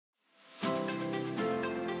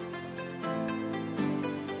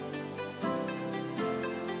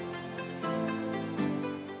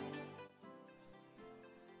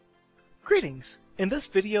Greetings! In this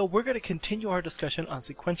video we're going to continue our discussion on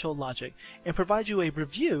sequential logic and provide you a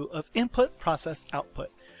review of input, process,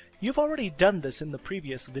 output. You've already done this in the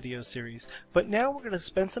previous video series, but now we're going to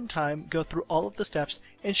spend some time, go through all of the steps,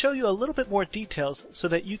 and show you a little bit more details so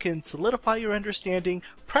that you can solidify your understanding,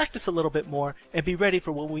 practice a little bit more, and be ready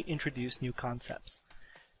for when we introduce new concepts.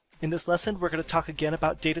 In this lesson we're going to talk again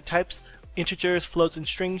about data types. Integers, floats, and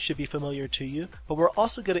strings should be familiar to you, but we're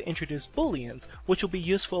also going to introduce booleans, which will be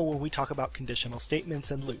useful when we talk about conditional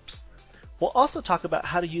statements and loops. We'll also talk about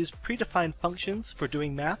how to use predefined functions for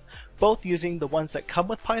doing math, both using the ones that come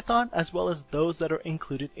with Python as well as those that are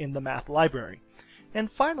included in the math library. And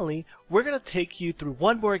finally, we're going to take you through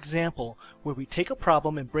one more example where we take a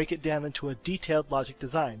problem and break it down into a detailed logic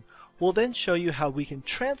design. We'll then show you how we can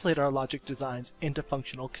translate our logic designs into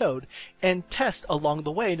functional code and test along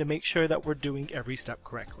the way to make sure that we're doing every step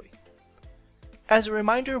correctly. As a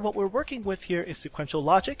reminder, what we're working with here is sequential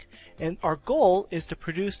logic, and our goal is to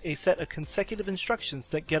produce a set of consecutive instructions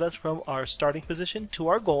that get us from our starting position to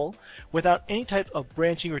our goal without any type of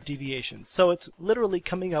branching or deviation. So it's literally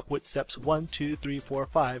coming up with steps 1, 2, 3, 4,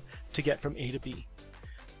 5 to get from A to B.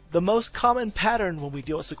 The most common pattern when we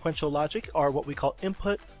deal with sequential logic are what we call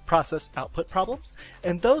input, process, output problems,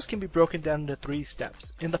 and those can be broken down into 3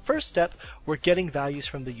 steps. In the first step, we're getting values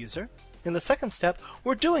from the user. In the second step,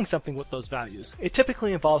 we're doing something with those values. It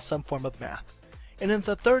typically involves some form of math. And in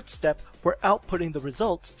the third step, we're outputting the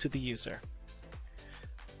results to the user.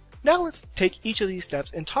 Now let's take each of these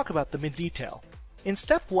steps and talk about them in detail. In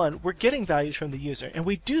step 1, we're getting values from the user, and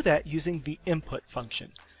we do that using the input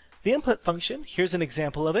function. The input function, here's an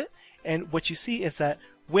example of it, and what you see is that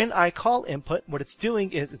when I call input, what it's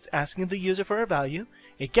doing is it's asking the user for a value,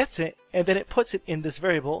 it gets it, and then it puts it in this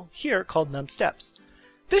variable here called numSteps.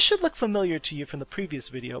 This should look familiar to you from the previous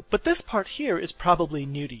video, but this part here is probably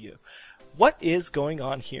new to you. What is going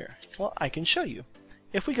on here? Well, I can show you.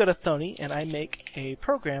 If we go to Thony and I make a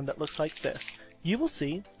program that looks like this, you will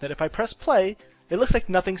see that if I press play, it looks like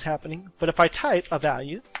nothing's happening, but if I type a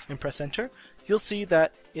value and press enter, you'll see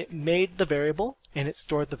that it made the variable and it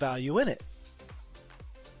stored the value in it.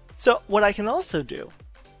 So what I can also do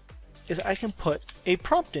is I can put a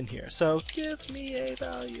prompt in here. So give me a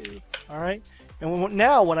value, alright? And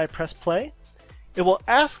now when I press play, it will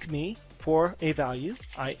ask me for a value.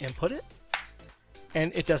 I input it,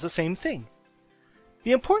 and it does the same thing.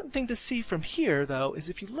 The important thing to see from here, though, is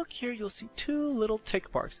if you look here, you'll see 2 little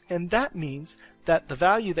tick marks, and that means that the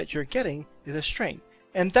value that you're getting is a string.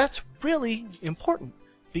 And that's really important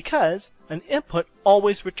because an input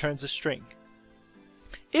always returns a string.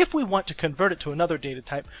 If we want to convert it to another data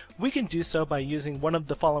type, we can do so by using one of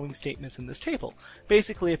the following statements in this table.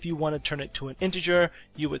 Basically, if you want to turn it to an integer,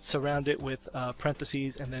 you would surround it with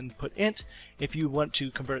parentheses and then put int. If you want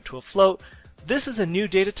to convert it to a float, this is a new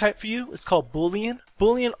data type for you. It's called boolean.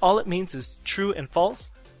 Boolean, all it means is true and false.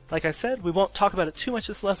 Like I said, we won't talk about it too much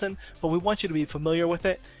this lesson, but we want you to be familiar with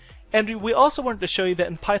it. And we also wanted to show you that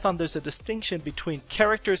in Python there's a distinction between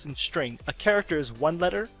characters and string. A character is 1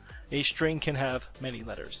 letter, a string can have many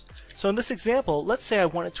letters. So in this example, let's say I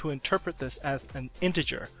wanted to interpret this as an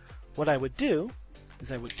integer. What I would do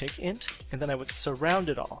is I would take int and then I would surround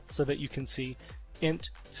it all so that you can see int.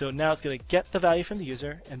 So now it's going to get the value from the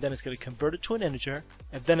user and then it's going to convert it to an integer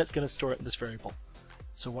and then it's going to store it in this variable.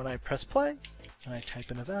 So when I press play and I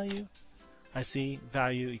type in a value, I see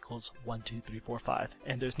value equals 1, 2, 3, 4, 5,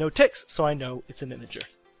 and there's no ticks, so I know it's an integer.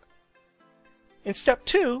 In step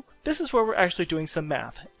 2, this is where we're actually doing some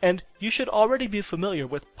math, and you should already be familiar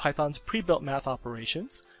with Python's pre-built math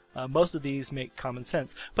operations. Most of these make common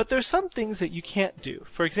sense, but there's some things that you can't do.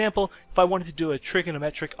 For example, if I wanted to do a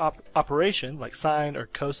trigonometric operation, like sine or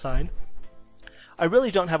cosine, I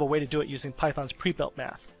really don't have a way to do it using Python's pre-built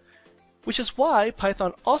math. Which is why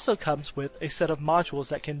Python also comes with a set of modules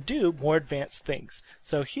that can do more advanced things.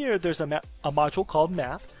 So here there's a module called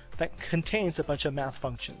math that contains a bunch of math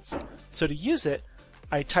functions. So to use it,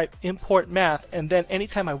 I type import math, and then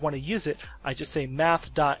anytime I want to use it, I just say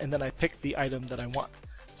math dot and then I pick the item that I want.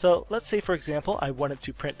 So let's say, for example, I wanted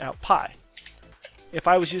to print out pi. If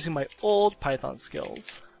I was using my old Python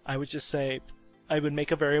skills, I would just say I would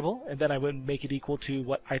make a variable and then I would make it equal to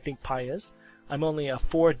what I think pi is. I'm only a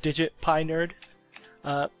 4-digit pi nerd.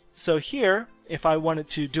 So here, if I wanted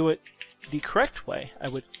to do it the correct way, I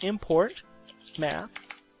would import math,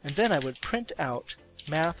 and then I would print out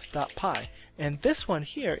math.pi. And this one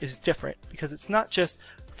here is different because it's not just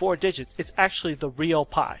 4 digits, it's actually the real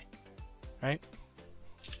pi, right?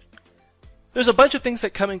 There's a bunch of things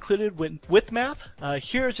that come included with math.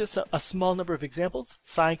 Here are just a small number of examples.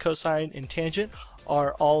 Sine, cosine, and tangent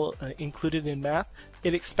are all included in math.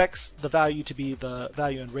 It expects the value to be the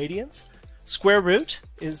value in radians. Square root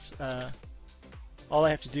is all I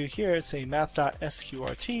have to do here is say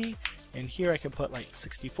math.sqrt, and here I can put like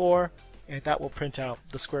 64, and that will print out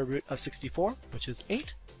the square root of 64, which is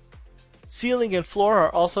 8. Ceiling and floor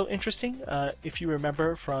are also interesting. If you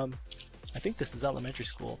remember from, I think this is elementary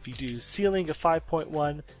school, if you do ceiling of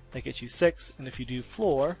 5.1, that gets you 6, and if you do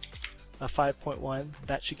floor of 5.1,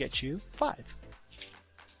 that should get you 5.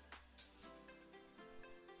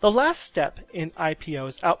 The last step in IPO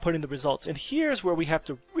is outputting the results, and here's where we have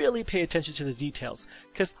to really pay attention to the details,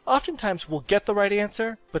 because oftentimes we'll get the right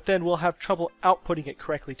answer, but then we'll have trouble outputting it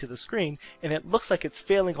correctly to the screen, and it looks like it's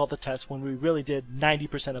failing all the tests when we really did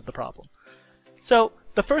 90% of the problem. So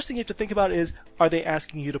the first thing you have to think about is, are they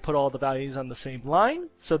asking you to put all the values on the same line?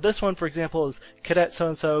 So this one, for example, is cadet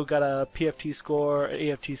so-and-so got a PFT score, an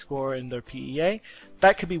AFT score in their PEA.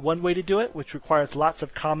 That could be one way to do it, which requires lots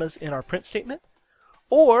of commas in our print statement.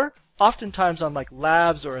 Or, oftentimes on like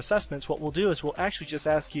labs or assessments, what we'll do is we'll actually just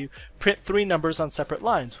ask you print 3 numbers on separate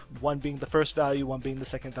lines, one being the first value, one being the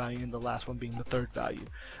second value, and the last one being the third value.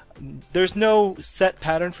 There's no set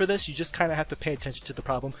pattern for this, you just kind of have to pay attention to the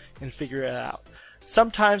problem and figure it out.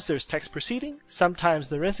 Sometimes there's text preceding, sometimes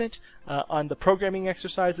there isn't. On the programming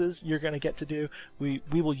exercises you're going to get to do, we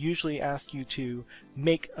will usually ask you to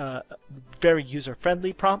make very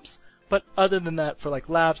user-friendly prompts. But other than that, for like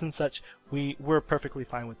labs and such, we're perfectly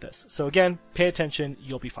fine with this. So again, pay attention,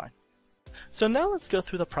 you'll be fine. So now let's go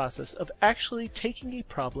through the process of actually taking a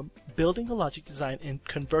problem, building a logic design, and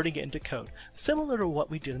converting it into code, similar to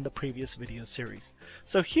what we did in the previous video series.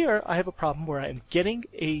 So here I have a problem where I'm getting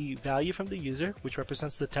a value from the user, which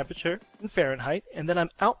represents the temperature in Fahrenheit, and then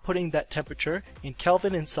I'm outputting that temperature in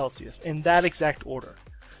Kelvin and Celsius in that exact order.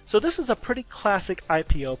 So this is a pretty classic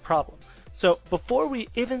IPO problem. So before we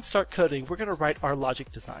even start coding, we're going to write our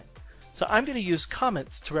logic design. So I'm going to use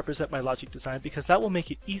comments to represent my logic design because that will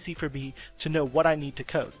make it easy for me to know what I need to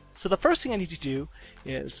code. So the first thing I need to do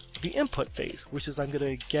is the input phase, which is I'm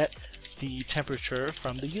going to get the temperature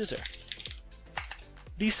from the user.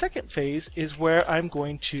 The second phase is where I'm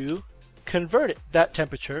going to convert that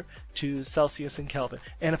temperature to Celsius and Kelvin.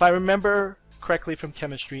 And if I remember correctly from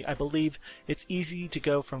chemistry, I believe it's easy to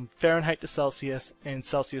go from Fahrenheit to Celsius and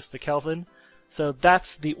Celsius to Kelvin. So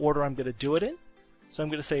that's the order I'm going to do it in. So I'm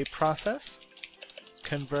going to say process,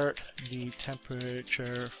 convert the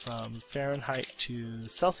temperature from Fahrenheit to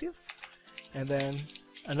Celsius, and then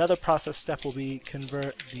another process step will be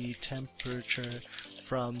convert the temperature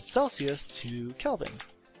from Celsius to Kelvin.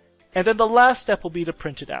 And then the last step will be to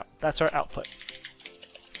print it out. That's our output.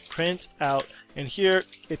 Print out, and here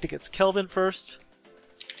I think it's Kelvin first,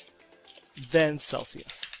 then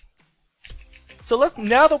Celsius. So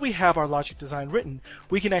now that we have our logic design written,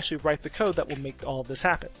 we can actually write the code that will make all of this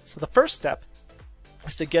happen. So the first step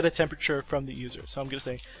is to get a temperature from the user. So I'm going to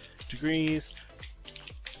say degrees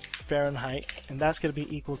Fahrenheit, and that's going to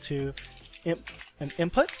be equal to an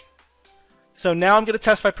input. So now I'm going to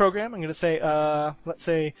test my program. I'm going to say, let's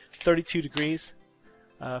say 32 degrees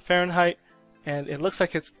Fahrenheit, and it looks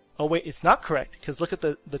like it's, oh wait, it's not correct, because look at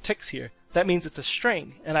the ticks here. That means it's a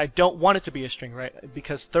string, and I don't want it to be a string, right?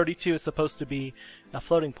 Because 32 is supposed to be a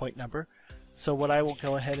floating point number. So what I will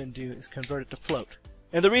go ahead and do is convert it to float.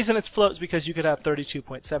 And the reason it's float is because you could have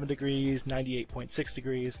 32.7 degrees, 98.6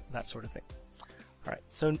 degrees, that sort of thing. Alright,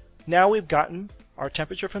 so now we've gotten our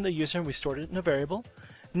temperature from the user and we stored it in a variable.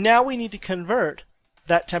 Now we need to convert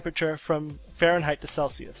that temperature from Fahrenheit to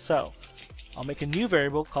Celsius. So I'll make a new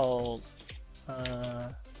variable called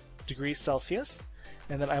degrees Celsius,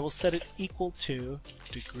 and then I will set it equal to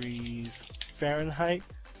degrees Fahrenheit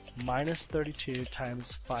minus 32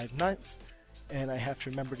 times 5/9, and I have to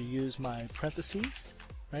remember to use my parentheses,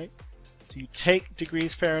 right? So you take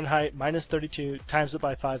degrees Fahrenheit minus 32 times it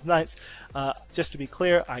by 5/9. Just to be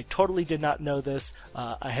clear, I totally did not know this.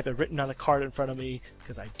 I have it written on a card in front of me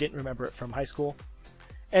because I didn't remember it from high school.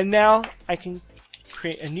 And now I can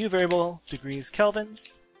create a new variable, degrees Kelvin,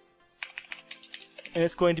 and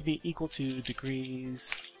it's going to be equal to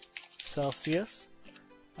degrees Celsius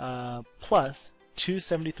plus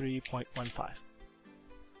 273.15.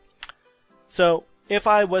 So if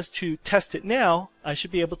I was to test it now, I should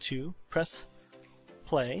be able to press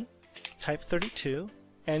play, type 32,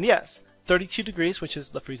 and yes, 32 degrees, which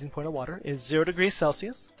is the freezing point of water, is 0 degrees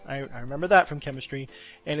Celsius. I remember that from chemistry,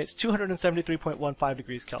 and it's 273.15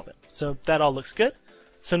 degrees Kelvin. So that all looks good.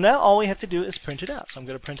 So now all we have to do is print it out. So I'm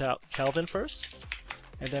going to print out Kelvin first,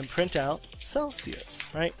 and then print out Celsius,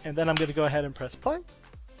 right? And then I'm going to go ahead and press play,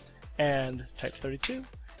 and type 32,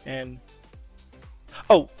 and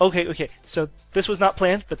oh, okay, so this was not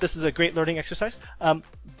planned, but this is a great learning exercise.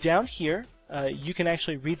 Down here, you can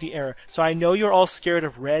actually read the error. So I know you're all scared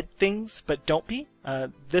of red things, but don't be.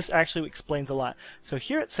 This actually explains a lot. So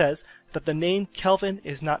here it says that the name Kelvin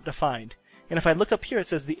is not defined. And if I look up here, it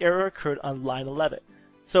says the error occurred on line 11.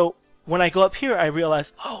 So when I go up here, I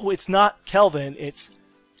realize, oh, it's not Kelvin, it's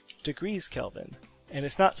degrees Kelvin. And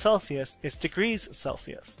it's not Celsius, it's degrees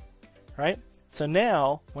Celsius. Right? So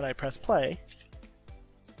now, when I press play,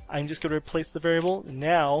 I'm just going to replace the variable.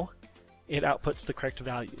 Now it outputs the correct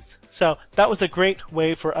values. So that was a great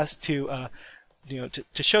way for us to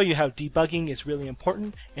to show you how debugging is really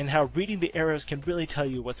important and how reading the errors can really tell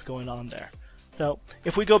you what's going on there. So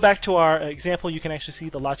if we go back to our example, you can actually see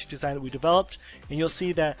the logic design that we developed, and you'll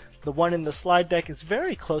see that the one in the slide deck is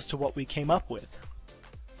very close to what we came up with.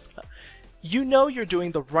 You know you're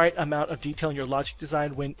doing the right amount of detail in your logic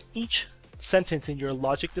design when each sentence in your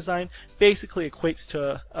logic design basically equates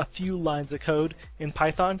to a few lines of code in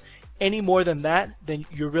Python. Any more than that, then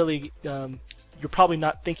you're really you're probably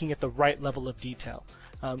not thinking at the right level of detail.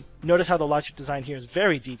 Notice how the logic design here is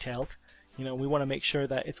very detailed. We want to make sure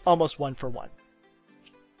that it's almost one for one.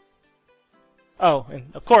 Oh, and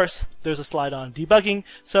of course, there's a slide on debugging.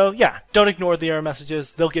 So yeah, don't ignore the error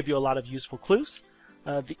messages. They'll give you a lot of useful clues.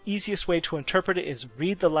 The easiest way to interpret it is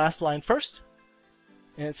read the last line first.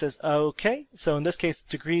 And it says, okay, so in this case,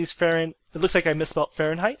 degrees Fahrenheit, it looks like I misspelled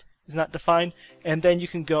Fahrenheit, is not defined. And then you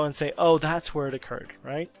can go and say, oh, that's where it occurred,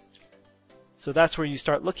 right? So that's where you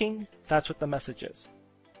start looking. That's what the message is.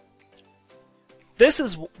 This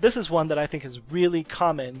is one that I think is really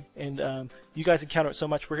common, and you guys encounter it so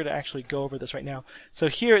much, we're going to actually go over this right now. So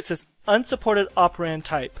here it says unsupported operand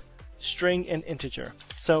type, string and integer.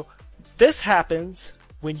 So this happens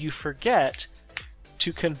when you forget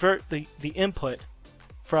to convert the input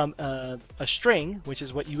from a string, which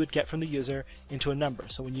is what you would get from the user, into a number.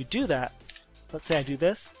 So when you do that, let's say I do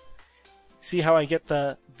this, see how I get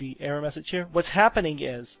the error message here? What's happening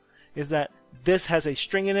is that this has a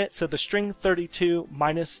string in it, so the string 32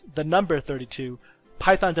 minus the number 32,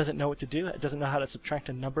 Python doesn't know what to do. It doesn't know how to subtract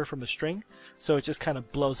a number from a string, so it just kind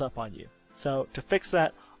of blows up on you. So to fix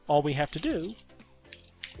that, all we have to do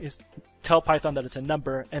is tell Python that it's a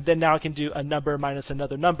number, and then now I can do a number minus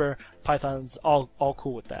another number. Python's all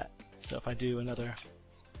cool with that. So if I do another,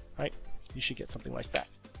 right, you should get something like that.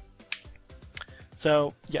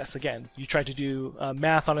 So yes, again, you tried to do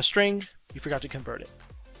math on a string, you forgot to convert it.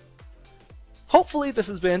 Hopefully this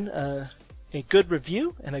has been a good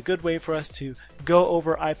review and a good way for us to go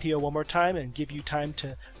over IPO one more time and give you time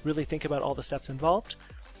to really think about all the steps involved.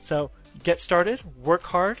 So get started, work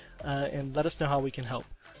hard, and let us know how we can help.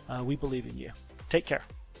 We believe in you. Take care.